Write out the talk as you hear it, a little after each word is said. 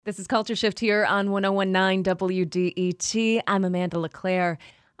This is Culture Shift here on 1019 WDET. I'm Amanda LeClaire.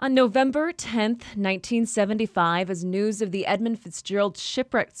 On November 10th, 1975, as news of the Edmund Fitzgerald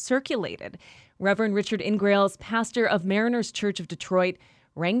shipwreck circulated, Reverend Richard Ingrales, pastor of Mariners Church of Detroit,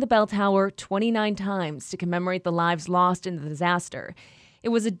 rang the bell tower 29 times to commemorate the lives lost in the disaster. It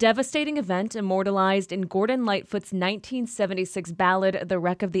was a devastating event immortalized in Gordon Lightfoot's 1976 ballad, The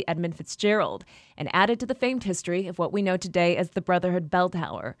Wreck of the Edmund Fitzgerald, and added to the famed history of what we know today as the Brotherhood Bell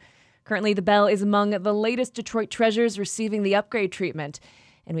Tower. Currently, the bell is among the latest Detroit treasures receiving the upgrade treatment.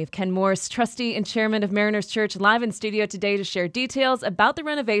 And we have Ken Morse, trustee and chairman of Mariners Church, live in studio today to share details about the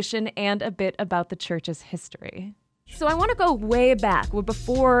renovation and a bit about the church's history. So I want to go way back,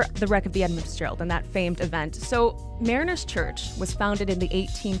 before the wreck of the Edmund Fitzgerald and that famed event. So Mariners Church was founded in the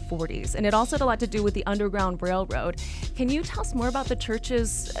 1840s, and it also had a lot to do with the Underground Railroad. Can you tell us more about the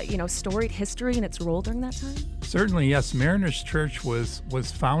church's, storied history and its role during that time? Certainly, yes. Mariners Church was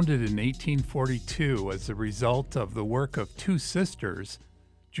founded in 1842 as a result of the work of two sisters,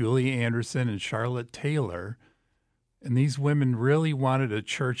 Julia Anderson and Charlotte Taylor. And these women really wanted a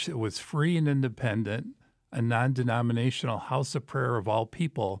church that was free and independent, a non-denominational house of prayer of all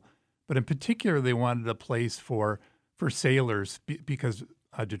people, but in particular, they wanted a place for sailors because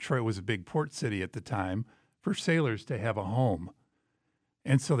Detroit was a big port city at the time, for sailors to have a home.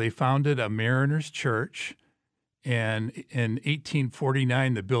 And so they founded a Mariners Church, and in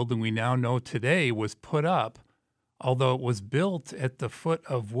 1849, the building we now know today was put up, although it was built at the foot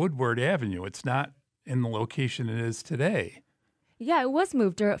of Woodward Avenue. It's not in the location it is today. Yeah, it was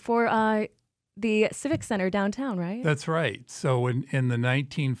moved for the Civic Center downtown, right? That's right. So in the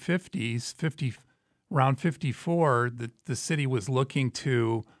 1950s, around 54, the city was looking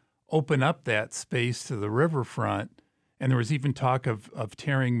to open up that space to the riverfront, and there was even talk of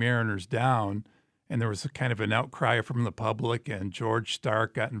tearing Mariners down, and there was a kind of an outcry from the public, and George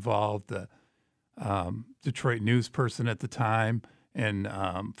Stark got involved, the Detroit news person at the time and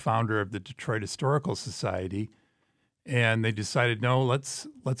founder of the Detroit Historical Society. And they decided, no, let's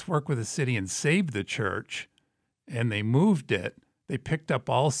work with the city and save the church. And they moved it. They picked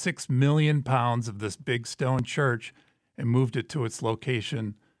up all 6 million pounds of this big stone church and moved it to its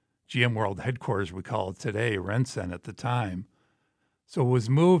location, GM World headquarters, we call it today, Rensen at the time. So it was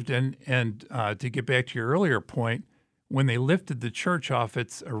moved, and to get back to your earlier point, when they lifted the church off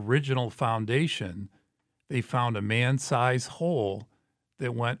its original foundation, they found a man-sized hole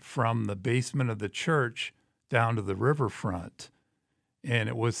that went from the basement of the church down to the riverfront. And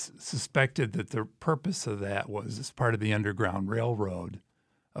it was suspected that the purpose of that was as part of the Underground Railroad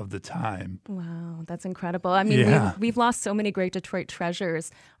of the time. Wow, that's incredible. I mean, we've lost so many great Detroit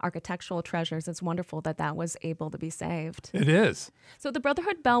treasures, architectural treasures. It's wonderful that was able to be saved. It is. So the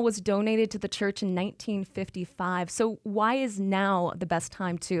Brotherhood Bell was donated to the church in 1955. So why is now the best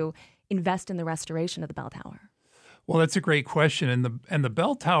time to invest in the restoration of the bell tower? Well, that's a great question. And the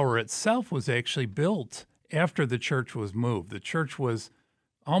bell tower itself was actually built after the church was moved. The church was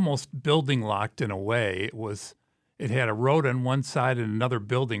almost building locked in a way. It had a road on one side and another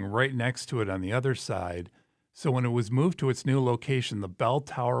building right next to it on the other side. So when it was moved to its new location, the bell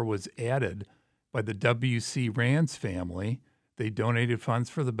tower was added by the W.C. Rands family. They donated funds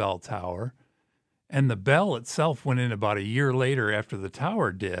for the bell tower. And the bell itself went in about a year later after the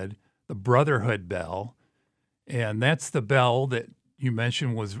tower did, the Brotherhood Bell. And that's the bell that you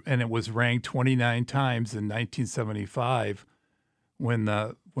mentioned it was rang 29 times in 1975 when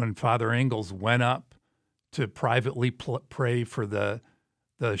Father Ingalls went up to privately pray for the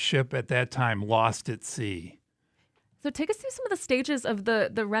ship at that time lost at sea. So take us through some of the stages of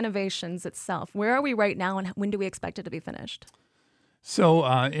the renovations itself. Where are we right now, and when do we expect it to be finished? So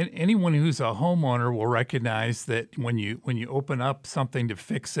anyone who's a homeowner will recognize that when you open up something to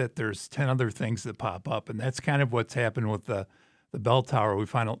fix it, there's 10 other things that pop up, and that's kind of what's happened with the bell tower. We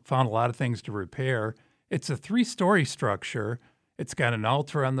found a lot of things to repair. It's a 3-story structure. It's got an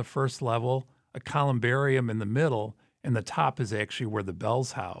altar on the first level, a columbarium in the middle, and the top is actually where the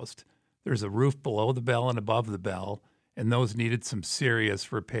bell's housed. There's a roof below the bell and above the bell, and those needed some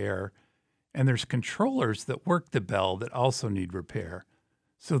serious repair. And there's controllers that work the bell that also need repair.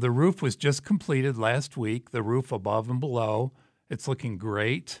 So the roof was just completed last week, the roof above and below. It's looking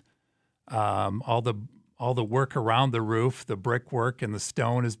great. All the work around the roof, the brickwork and the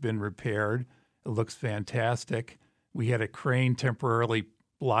stone has been repaired. It looks fantastic. We had a crane temporarily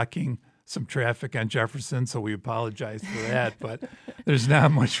blocking some traffic on Jefferson, so we apologize for that, but there's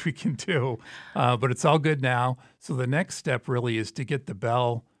not much we can do. But it's all good now. So the next step really is to get the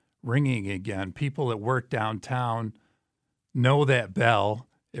bell ringing again. People that work downtown know that bell.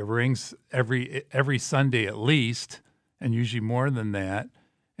 It rings every Sunday at least, and usually more than that.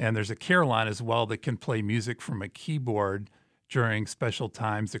 And there's a carillon as well that can play music from a keyboard during special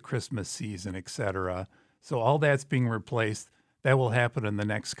times, the Christmas season, etc. So all that's being replaced. That will happen in the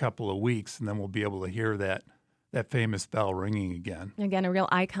next couple of weeks, and then we'll be able to hear that famous bell ringing again. Again, a real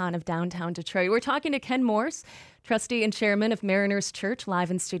icon of downtown Detroit. We're talking to Ken Morse, trustee and chairman of Mariners Church, live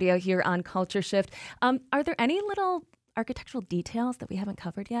in studio here on Culture Shift. Are there any little architectural details that we haven't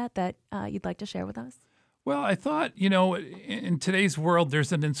covered yet that you'd like to share with us? Well, I thought, in today's world,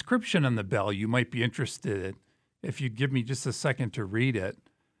 there's an inscription on the bell you might be interested in. If you give me just a second to read it.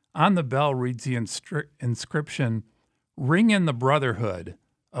 On the bell reads the inscription, "Ring in the brotherhood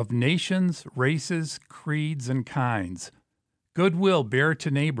of nations, races, creeds, and kinds. Goodwill bear to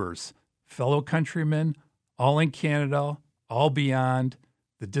neighbors, fellow countrymen, all in Canada, all beyond,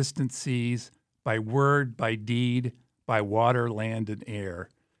 the distant seas, by word, by deed, by water, land, and air."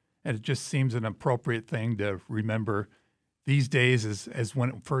 And it just seems an appropriate thing to remember these days as when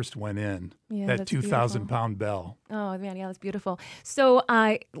it first went in, that 2,000-pound bell. Oh, man, yeah, that's beautiful. So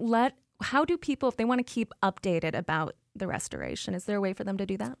how do people, if they want to keep updated about the restoration, is there a way for them to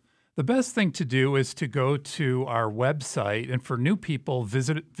do that? The best thing to do is to go to our website, and for new people,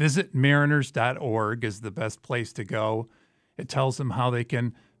 visit mariners.org is the best place to go. It tells them how they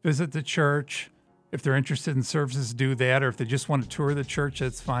can visit the church. If they're interested in services, do that, or if they just want to tour the church,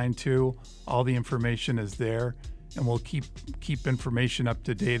 that's fine too. All the information is there, and we'll keep information up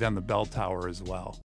to date on the bell tower as well.